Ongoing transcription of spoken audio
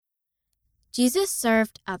Jesus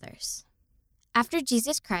served others. After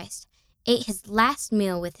Jesus Christ ate his last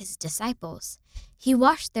meal with his disciples, he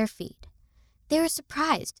washed their feet. They were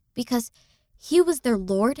surprised because he was their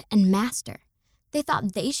Lord and Master. They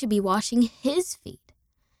thought they should be washing his feet.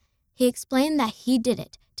 He explained that he did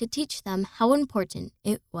it to teach them how important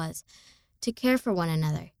it was to care for one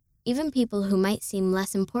another, even people who might seem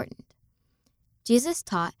less important. Jesus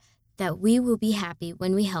taught that we will be happy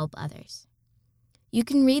when we help others. You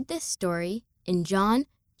can read this story in John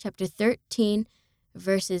chapter 13,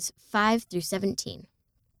 verses 5 through 17.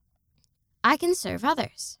 I can serve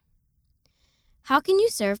others. How can you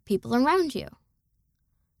serve people around you?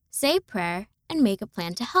 Say a prayer and make a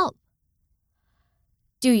plan to help.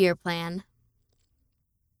 Do your plan.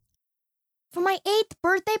 For my 8th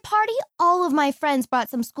birthday party, all of my friends brought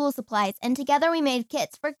some school supplies, and together we made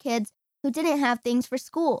kits for kids who didn't have things for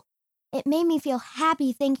school. It made me feel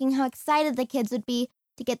happy thinking how excited the kids would be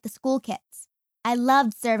to get the school kits. I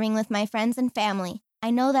loved serving with my friends and family.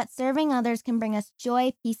 I know that serving others can bring us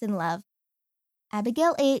joy, peace, and love.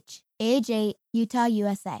 Abigail H., age 8, Utah,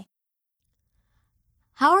 USA.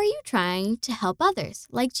 How are you trying to help others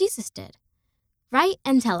like Jesus did? Write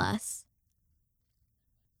and tell us.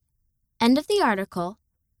 End of the article,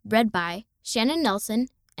 read by Shannon Nelson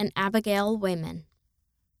and Abigail Wayman.